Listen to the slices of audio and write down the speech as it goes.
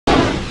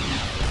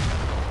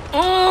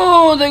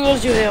Oh, there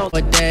goes your health.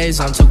 Nowadays,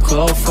 I'm too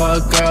cool for a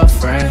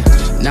girlfriend.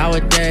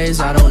 Nowadays,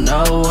 I don't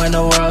know when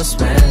the world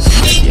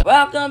spins.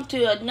 Welcome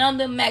to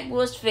another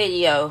Mech.Wars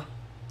video.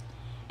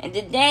 And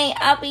today,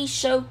 I'll be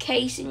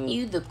showcasing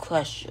you the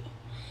Crusher.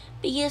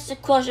 Because the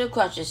Crusher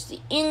crushes the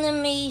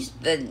enemies.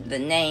 The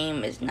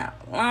name is not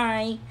a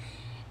lie.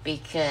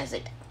 Because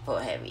it's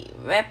for heavy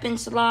weapon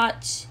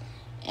slots.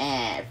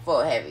 And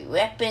for heavy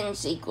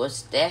weapons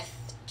equals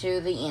death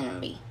to the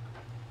enemy.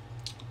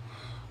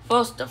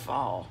 First of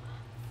all,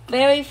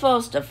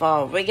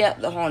 rig up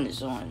the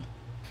Hornets on.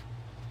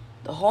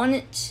 The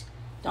Hornets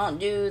don't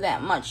do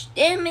that much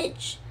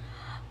damage,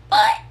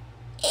 but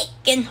it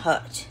can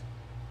hurt.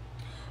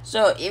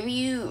 So if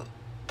you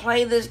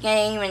play this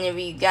game and if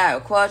you got a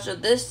Crusher,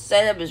 this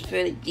setup is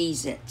pretty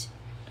decent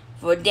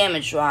for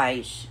damage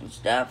rise and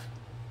stuff.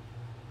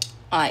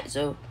 Alright,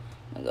 so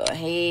I'm gonna go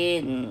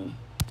ahead and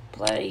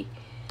play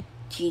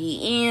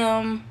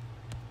TDM,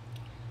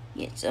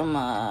 get some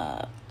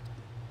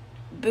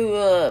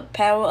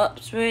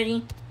power-ups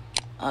ready.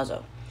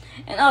 Also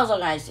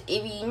guys,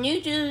 if you're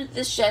new to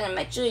this channel,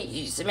 make sure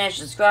you smash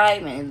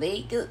subscribe and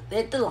hit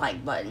the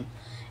like button.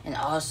 And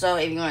also,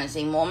 if you want to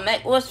see more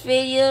Mech.Wars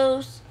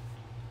videos,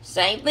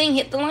 same thing,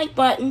 hit the like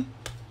button.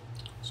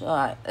 So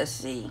alright, let's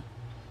see.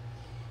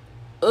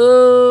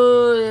 Nope.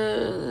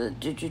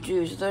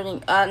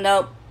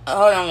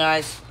 Hold on,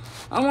 guys.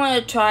 I'm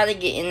gonna try to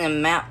get in a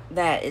map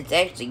that is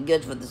actually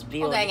good for this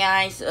build. Okay,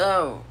 guys.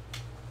 Oh,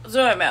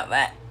 sorry about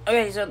that.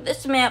 Okay, so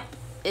this map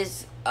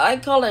is, I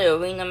call it an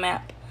arena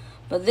map,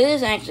 but this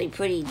is actually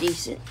pretty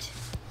decent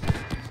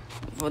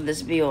for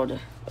this build.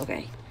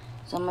 Okay,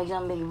 somebody's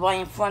gonna be right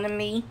in front of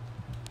me.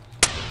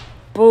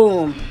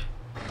 Boom.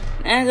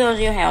 There goes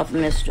your health,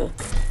 mister.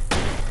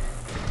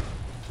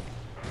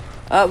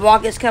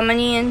 Rockets coming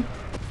in.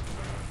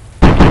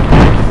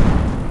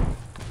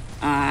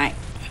 Alright.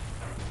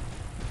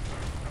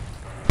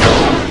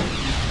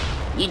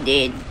 You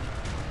did.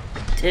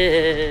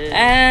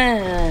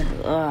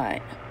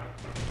 Alright.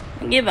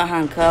 I'll get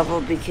behind cover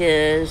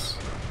because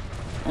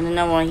I don't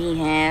know what he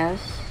has.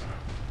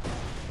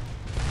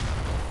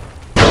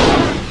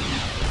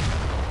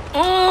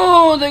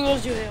 Oh, there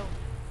goes your health.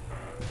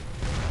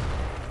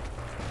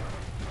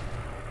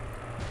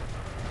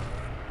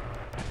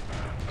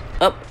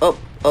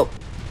 Up.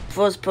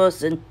 First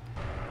person.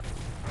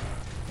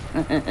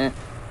 And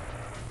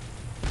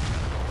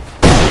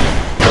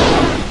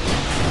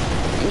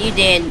you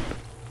did.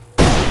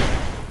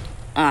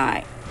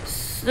 Alright.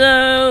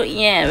 So,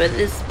 yeah, with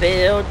this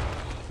build,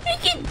 you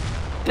can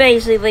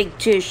basically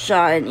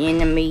two-shot an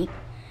enemy.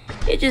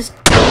 It just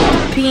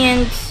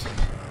depends.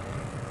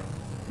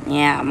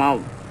 Yeah,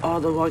 all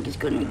the rockets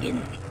gonna get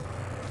in.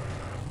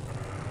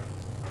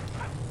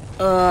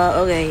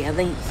 Okay, I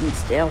think he's in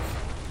stealth.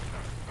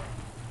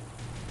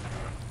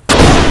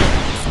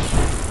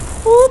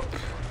 Whoop.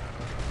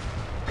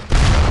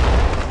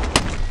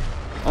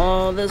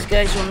 Oh, this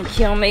guy's gonna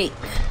kill me.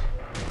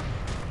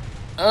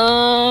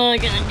 Oh,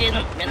 gonna get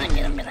him.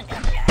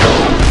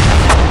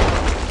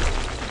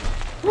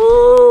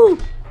 Woo!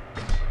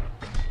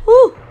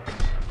 Woo!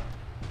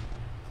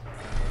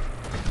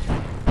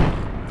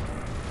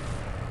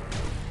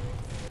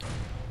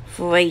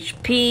 Full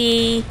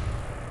HP.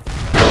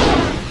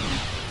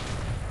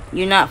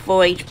 You're not full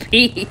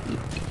HP.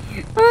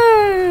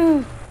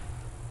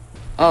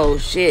 Oh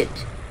shit.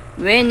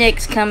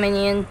 Redneck's coming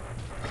in.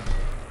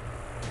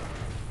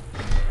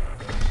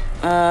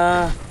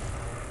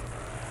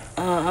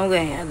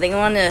 Okay, I think I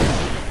want to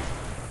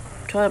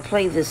try to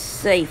play this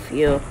safe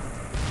here.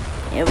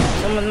 If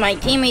some of my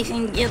teammates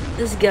can get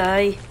this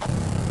guy.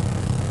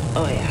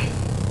 Oh yeah.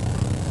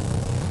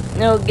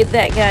 No, get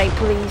that guy,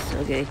 please.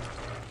 Okay.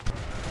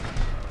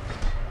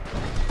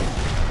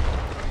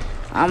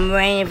 I'm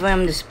waiting for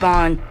him to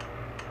spawn.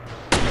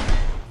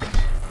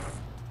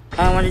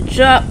 I want to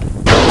jump.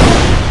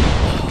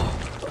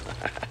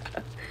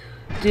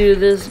 Dude,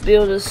 this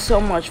build is so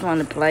much fun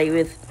to play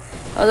with.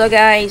 Although,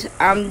 guys,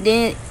 I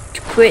didn't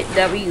quit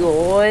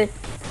W.O.,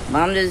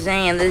 but I'm just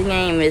saying this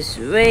game is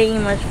way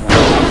much fun.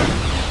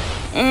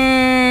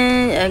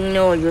 And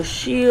ignore your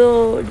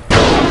shield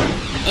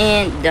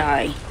and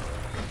die.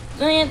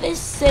 So yeah, this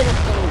setup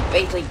can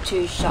basically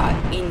two-shot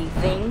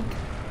anything.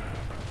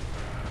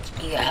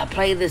 You gotta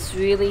play this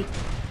really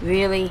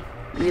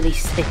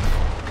safe.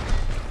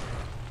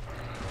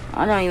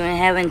 I don't even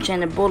have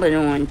enchanted bullet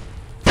on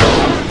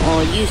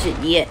or use it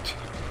yet.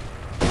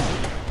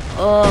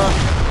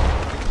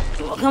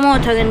 Come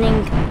on,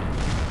 Tuggening.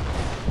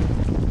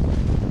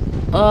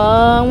 I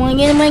wanna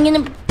get him,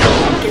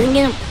 Get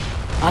him.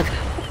 Okay.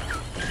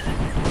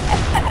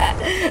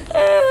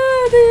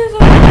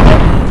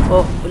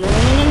 Oh,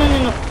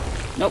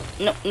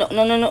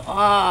 no.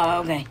 Ah,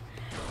 okay.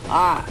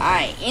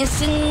 I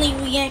instantly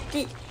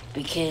reacted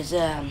because,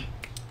 I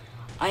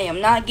am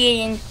not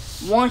getting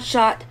one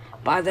shot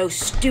by those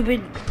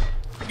stupid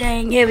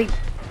dang heavy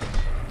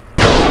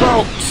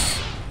bolts.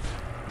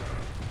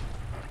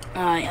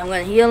 Alright, I'm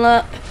gonna heal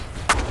up.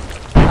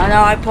 I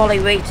know I probably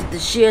wasted the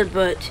shield,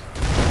 but...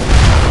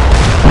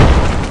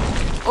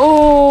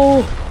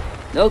 Oh!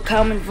 They're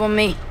coming for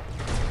me.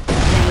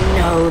 They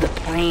know the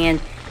plan.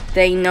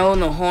 They know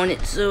the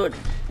Hornets are...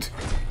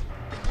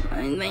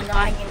 I think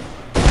I can...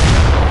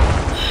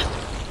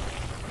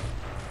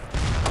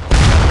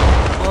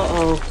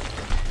 Uh-oh.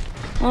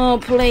 Oh,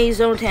 please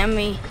don't tell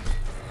me.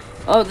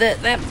 Oh,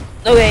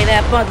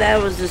 that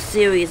was a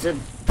series of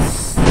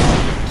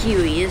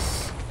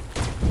curious.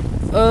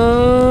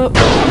 Oh,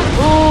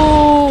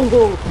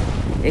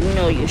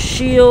 ignore your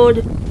shield.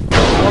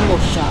 One more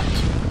shot.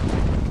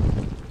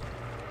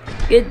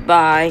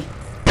 Goodbye.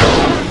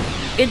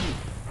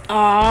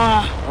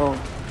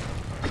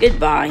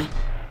 Goodbye.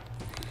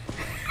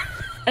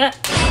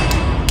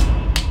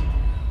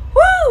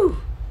 Woo!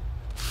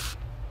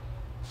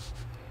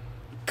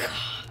 God.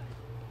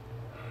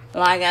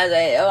 Like I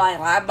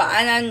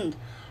said,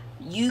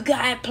 you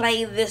gotta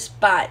play this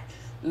spot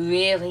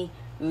really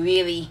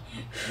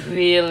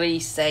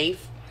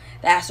safe.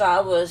 That's why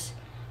I was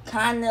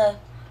kinda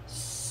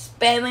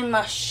spamming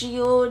my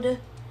shield.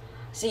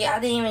 See, I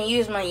didn't even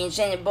use my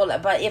enchanted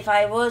bullet, but if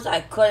I was, I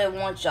could have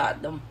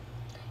one-shot them.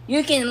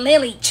 You can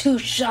literally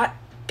two-shot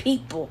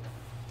people.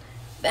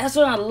 That's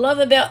what I love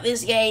about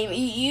this game.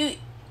 You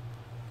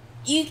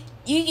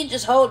can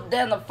just hold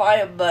down the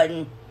fire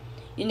button.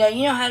 You know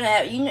how to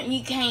have.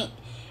 You can't.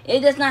 It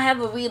does not have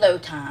a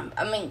reload time.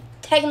 I mean,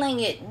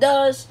 technically it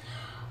does,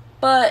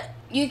 but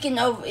you can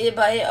it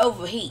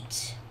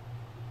overheats.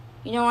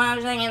 You know what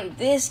I'm saying?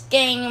 This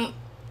game.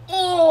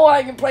 Oh,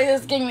 I can play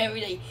this game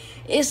every day.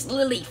 It's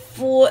literally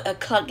 4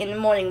 o'clock in the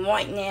morning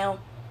right now.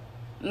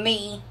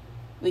 Me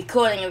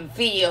recording a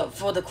video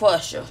for the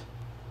Crusher.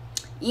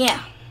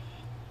 Yeah.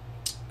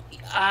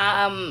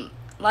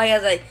 Like I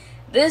said,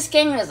 this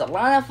game is a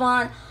lot of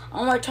fun.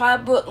 I'm gonna try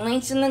to put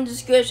links in the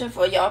description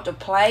for y'all to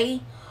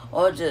play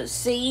or to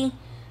see.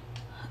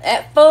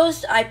 At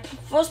first, I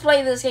first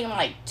played this game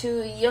like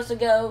 2 years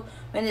ago.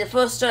 When it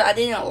first started, I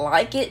didn't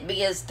like it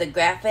because the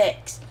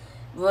graphics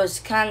was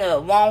kind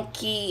of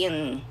wonky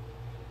and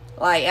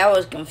like I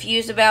was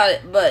confused about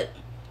it. But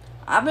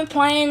I've been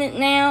playing it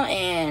now,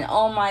 and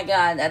oh my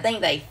god, I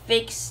think they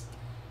fixed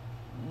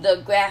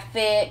the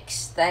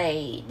graphics.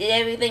 They did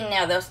everything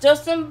now. There's still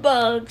some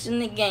bugs in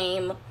the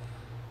game,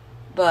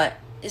 but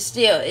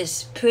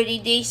it's pretty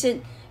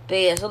decent.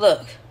 Because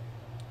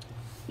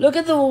look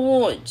at the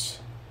rewards.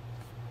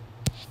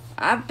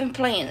 I've been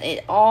playing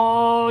it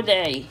all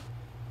day,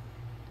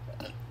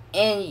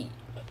 and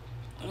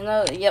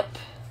yep.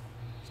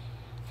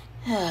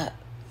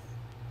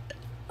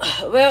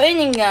 Well,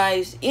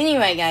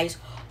 anyway, guys,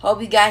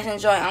 hope you guys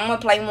enjoy. I'm gonna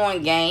play more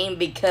game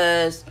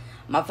because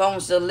my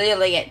phone's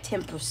literally at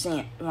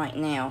 10% right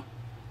now.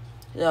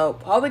 So,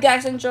 hope you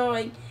guys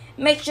enjoy.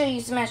 Make sure you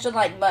smash the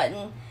like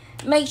button.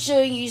 Make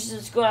sure you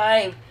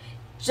subscribe.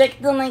 Check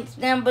the links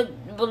down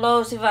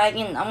below. See if I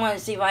can. I'm gonna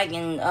see if I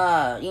can.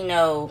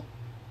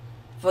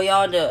 For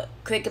y'all to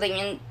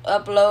quickly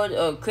upload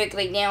or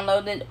quickly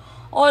download it,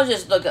 or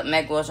just look up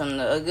Mech.Wars on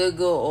the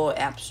Google or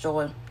App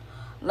Store.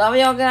 Love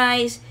y'all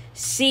guys.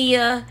 See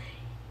ya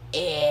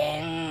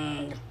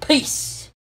and peace.